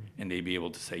 And they'd be able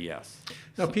to say yes.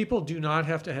 Now, people do not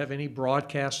have to have any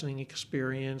broadcasting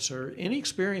experience or any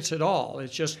experience at all.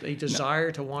 It's just a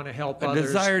desire to want to help A others.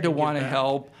 desire to and give want to back.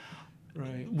 help.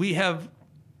 Right. We have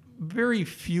very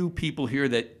few people here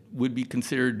that would be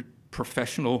considered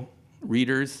professional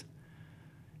readers,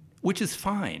 which is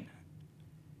fine,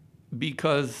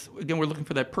 because, again, we're looking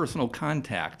for that personal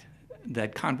contact,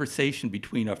 that conversation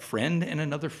between a friend and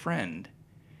another friend.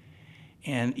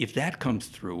 And if that comes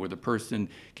through, where the person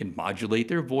can modulate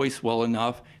their voice well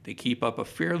enough, they keep up a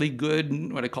fairly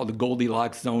good, what I call the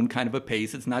Goldilocks zone kind of a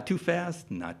pace. It's not too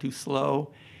fast, not too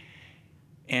slow.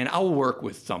 And I'll work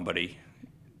with somebody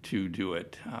to do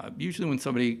it. Usually when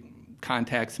somebody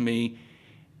contacts me,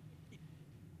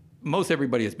 most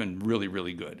everybody has been really,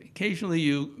 really good.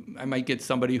 Occasionally I might get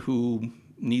somebody who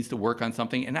needs to work on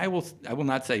something, and I will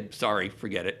not say, sorry,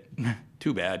 forget it,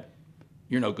 too bad,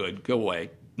 you're no good, go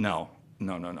away. No,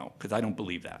 because I don't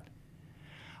believe that.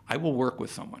 I will work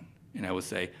with someone, and I will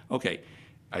say, okay,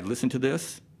 I listened to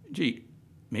this, gee,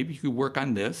 maybe you could work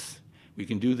on this, we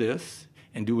can do this,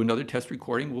 and do another test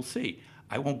recording, we'll see.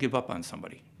 I won't give up on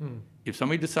somebody. If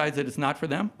somebody decides that it's not for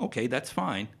them, okay, that's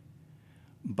fine,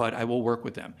 but I will work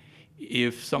with them.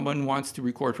 If someone wants to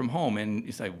record from home, and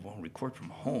you say, well, record from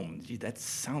home, gee, that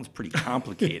sounds pretty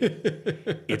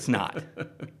complicated. It's not.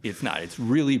 It's not. It's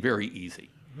really very easy.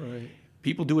 Right.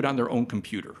 people do it on their own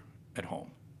computer at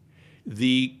home.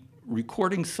 The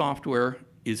recording software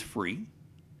is free.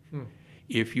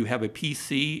 If you have a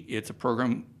PC, it's a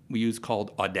program we use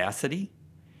called Audacity.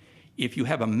 If you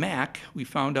have a Mac, we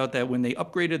found out that when they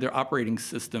upgraded their operating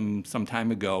system some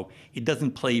time ago, it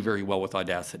doesn't play very well with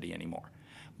Audacity anymore.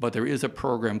 But there is a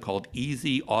program called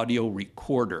Easy Audio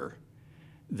Recorder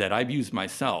that I've used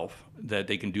myself that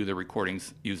they can do the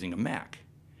recordings using a Mac.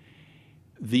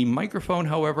 The microphone,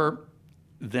 however,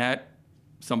 that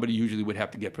somebody usually would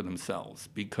have to get for themselves,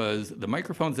 because the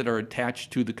microphones that are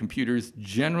attached to the computers,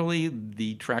 generally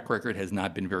the track record has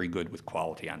not been very good with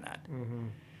quality on that.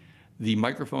 The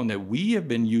microphone that we have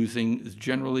been using is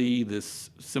generally this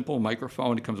simple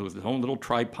microphone. It comes with its own little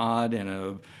tripod and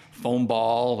a foam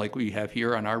ball like we have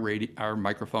here on our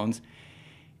microphones,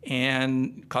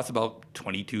 and it costs about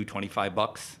 $22,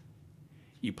 $25.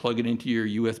 You plug it into your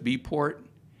USB port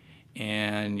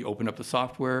and you open up the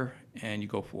software and you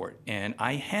go for it. And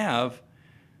I have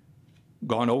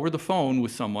gone over the phone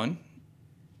with someone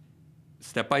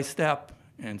step by step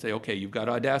and say, okay, you've got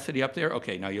Audacity up there.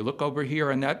 Okay, now you look over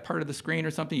here on that part of the screen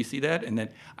or something, you see that? And then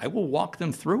I will walk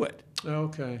them through it.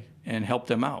 Okay. And help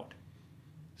them out.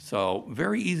 So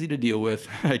very easy to deal with.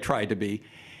 I try to be.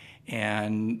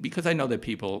 And because I know that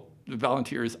the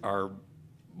volunteers are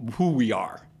who we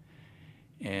are.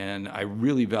 And I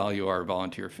really value our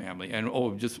volunteer family.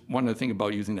 And just one other thing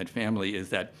about using that family is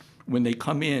that when they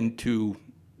come in to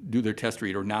do their test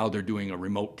read, or now they're doing a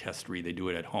remote test read, they do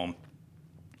it at home.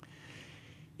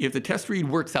 If the test read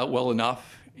works out well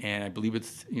enough, and I believe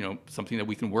it's something that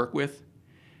we can work with,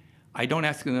 I don't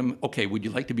ask them, okay, would you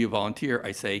like to be a volunteer?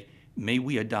 I say, may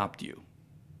we adopt you?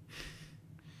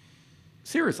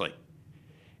 Seriously.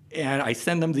 And I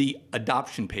send them the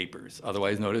adoption papers,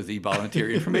 otherwise known as the volunteer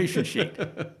information sheet,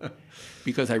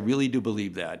 because I really do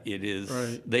believe that it is.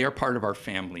 Right. They are part of our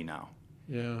family now.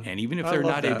 Yeah. And even if they're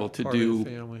not able to do,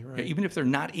 family, right. even if they're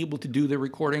not able to do their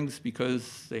recordings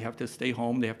because they have to stay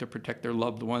home, they have to protect their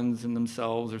loved ones and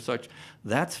themselves or such,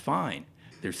 that's fine.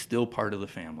 They're still part of the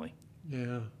family.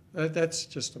 Yeah. That's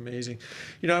just amazing.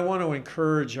 I want to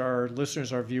encourage our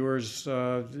listeners, our viewers,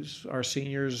 our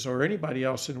seniors, or anybody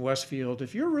else in Westfield,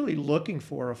 if you're really looking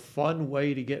for a fun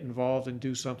way to get involved and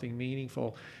do something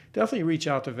meaningful, definitely reach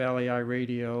out to Valley Eye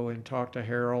Radio and talk to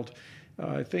Harold.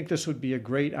 I think this would be a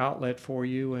great outlet for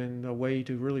you and a way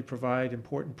to really provide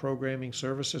important programming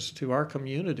services to our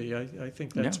community. I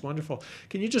think that's wonderful.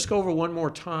 Can you just go over one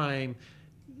more time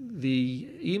the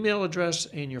email address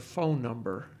and your phone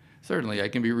number? Certainly. I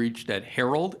can be reached at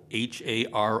Harold,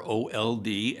 Harold,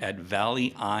 at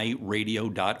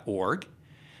valleyiradio.org.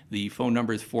 The phone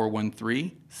number is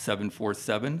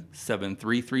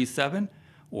 413-747-7337,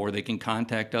 or they can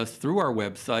contact us through our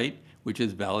website, which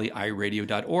is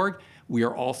valleyiradio.org. We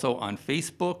are also on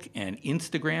Facebook and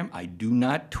Instagram. I do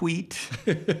not tweet.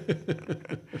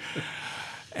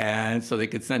 And so they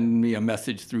could send me a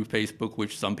message through Facebook,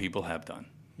 which some people have done.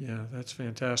 Yeah, that's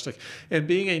fantastic. And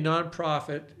being a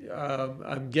nonprofit,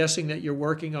 I'm guessing that you're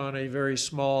working on a very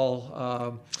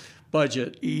small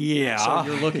budget. Yeah. So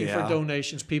you're looking for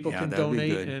donations. People can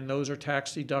donate, good. And those are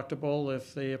tax deductible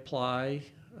if they apply.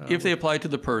 If they apply to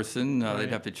the person, right. They'd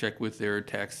have to check with their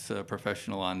tax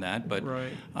professional on that. But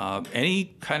right.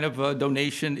 Any kind of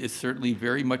donation is certainly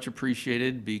very much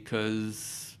appreciated,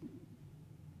 because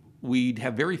we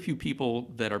have very few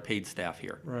people that are paid staff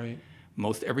here. Right.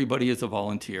 Most everybody is a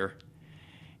volunteer,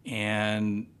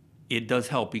 and it does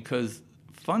help because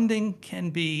funding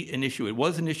can be an issue. It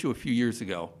was an issue a few years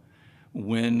ago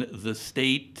when the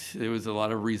state, there was a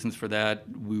lot of reasons for that,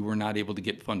 we were not able to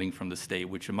get funding from the state,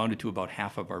 which amounted to about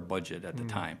half of our budget at the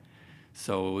time.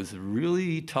 So it was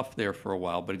really tough there for a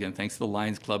while. But again, thanks to the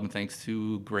Lions Club and thanks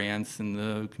to grants and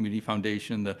the Community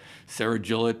Foundation, the Sarah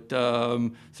Gillett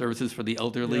Services for the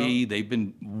Elderly, they've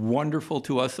been wonderful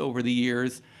to us over the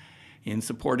years in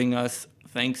supporting us.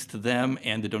 Thanks to them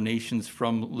and the donations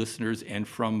from listeners and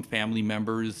from family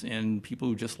members and people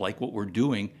who just like what we're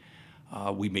doing,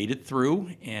 we made it through.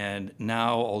 And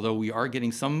now, although we are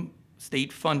getting some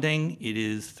state funding, it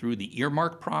is through the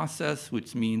earmark process,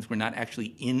 which means we're not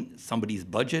actually in somebody's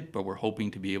budget, but we're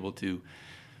hoping to be able to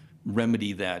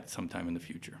remedy that sometime in the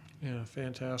future. Yeah,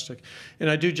 fantastic. And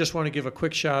I do just want to give a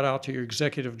quick shout out to your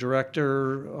executive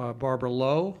director, Barbara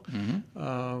Lowe,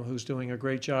 who's doing a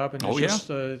great job. And it's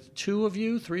just 2 of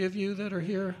you, 3 of you that are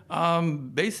here?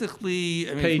 Basically,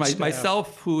 I mean,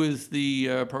 myself, who is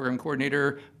the program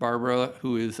coordinator, Barbara,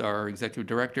 who is our executive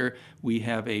director. We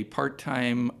have a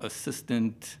part-time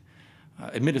assistant,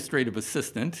 administrative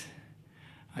assistant.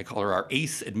 I call her our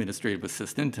ACE administrative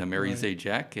assistant, Mary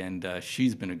Zajac, and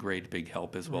she's been a great big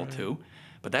help as well, too.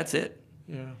 But that's it.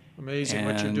 Yeah, amazing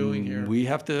what you're doing here. We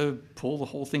have to pull the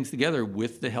whole things together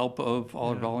with the help of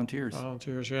all our volunteers.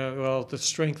 Volunteers, yeah. Well, the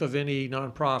strength of any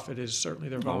nonprofit is certainly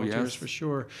their volunteers, yes. for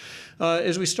sure.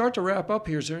 As we start to wrap up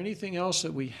here, is there anything else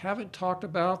that we haven't talked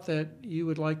about that you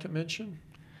would like to mention?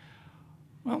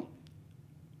 Well,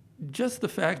 just the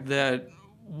fact that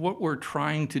what we're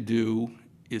trying to do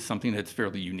is something that's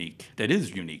fairly unique, that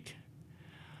is unique.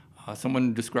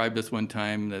 Someone described us one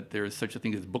time that there is such a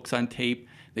thing as books on tape.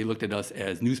 They looked at us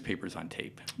as newspapers on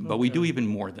tape. But we do even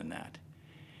more than that.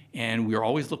 And we're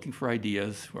always looking for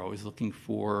ideas. We're always looking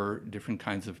for different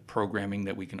kinds of programming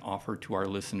that we can offer to our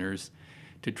listeners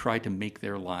to try to make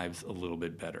their lives a little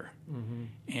bit better.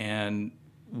 And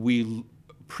we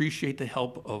appreciate the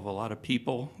help of a lot of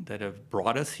people that have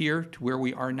brought us here to where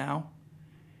we are now.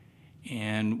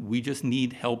 And we just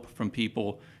need help from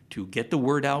people to get the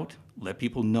word out, let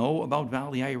people know about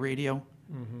Valley Eye Radio.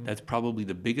 That's probably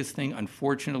the biggest thing.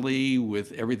 Unfortunately,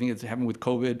 with everything that's happened with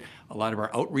COVID, a lot of our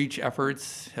outreach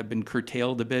efforts have been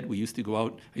curtailed a bit. I used to go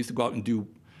out and do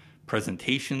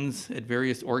presentations at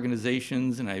various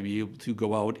organizations, and I'd be able to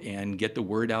go out and get the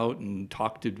word out and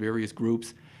talk to various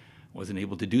groups. Wasn't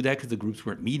able to do that because the groups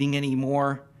weren't meeting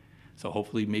anymore. So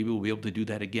hopefully maybe we'll be able to do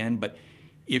that again. But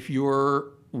if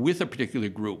you're with a particular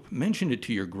group, mention it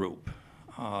to your group.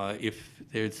 If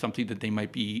there's something that they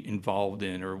might be involved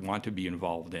in or want to be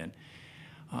involved in.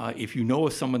 If you know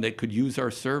of someone that could use our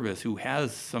service who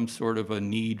has some sort of a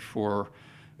need for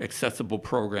accessible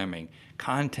programming,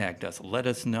 contact us, let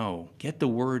us know, get the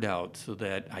word out so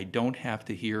that I don't have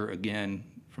to hear again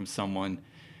from someone,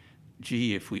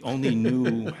 gee, if we only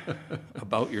knew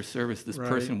about your service, this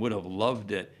person would have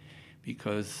loved it,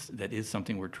 because that is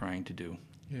something we're trying to do.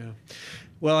 Yeah.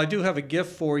 Well, I do have a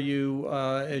gift for you.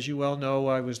 As you well know,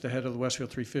 I was the head of the Westfield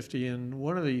 350, and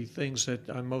one of the things that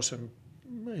I'm most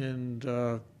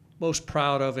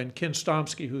proud of, and Ken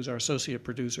Stomsky, who's our associate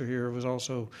producer here, was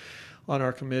also on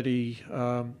our committee.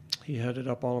 He headed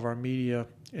up all of our media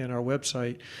and our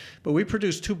website. But we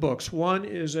produced 2 books. One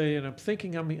is and I'm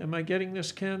thinking, am I getting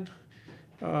this, Ken?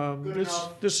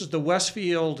 This is the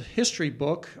Westfield history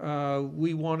book.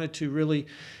 We wanted to really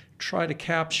try to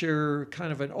capture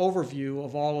kind of an overview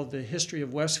of all of the history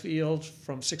of Westfield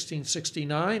from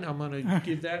 1669. I'm going to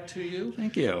give that to you.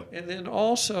 Thank you. And then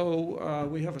also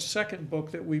we have a second book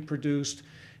that we produced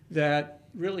that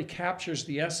really captures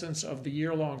the essence of the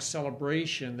year-long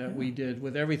celebration that we did,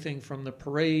 with everything from the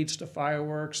parades to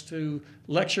fireworks to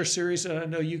lecture series that I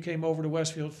know you came over to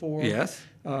Westfield for. Yes.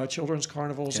 Children's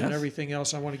carnivals and everything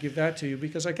else. I want to give that to you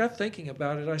because I got thinking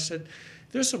about it. I said,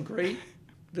 there's some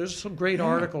great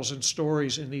articles and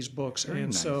stories in these books. Very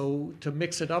nice. So to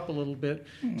mix it up a little bit,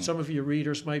 some of your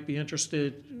readers might be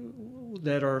interested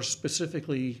that are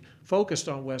specifically focused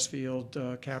on Westfield,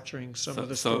 capturing some of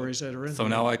the stories that are in there. So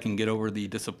now I can get over the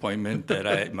disappointment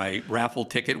that my raffle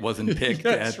ticket wasn't picked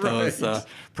at those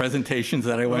presentations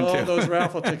that I went to. Those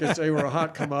raffle tickets, they were a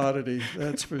hot commodity,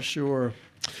 that's for sure.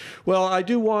 Well, I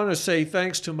do want to say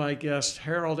thanks to my guest,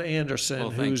 Harold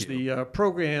Anderson, who's the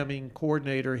programming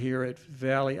coordinator here at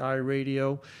Valley Eye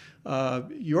Radio.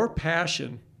 Your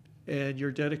passion and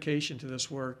your dedication to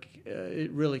this work, it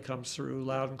really comes through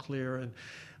loud and clear. And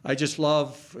I just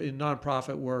love in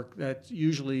nonprofit work that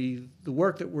usually the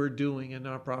work that we're doing in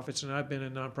nonprofits, and I've been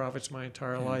in nonprofits my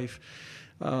entire life,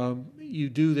 you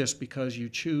do this because you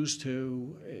choose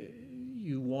to.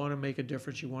 You want to make a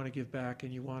difference, you want to give back,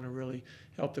 and you want to really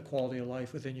help the quality of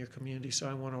life within your community. So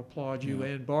I want to applaud you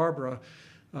and Barbara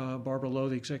Lowe,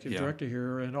 the executive director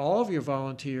here, and all of your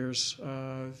volunteers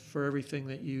for everything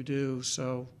that you do.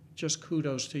 So just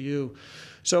kudos to you.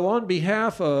 So on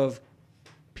behalf of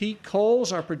Pete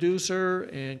Coles, our producer,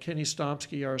 and Kenny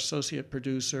Stomsky, our associate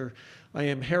producer, I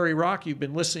am Harry Rock. You've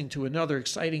been listening to another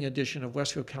exciting edition of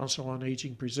Westfield Council on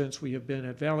Aging Presents. We have been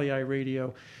at Valley Eye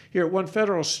Radio here at 1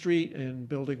 Federal Street in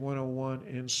Building 101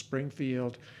 in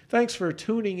Springfield. Thanks for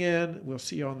tuning in. We'll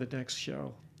see you on the next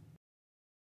show.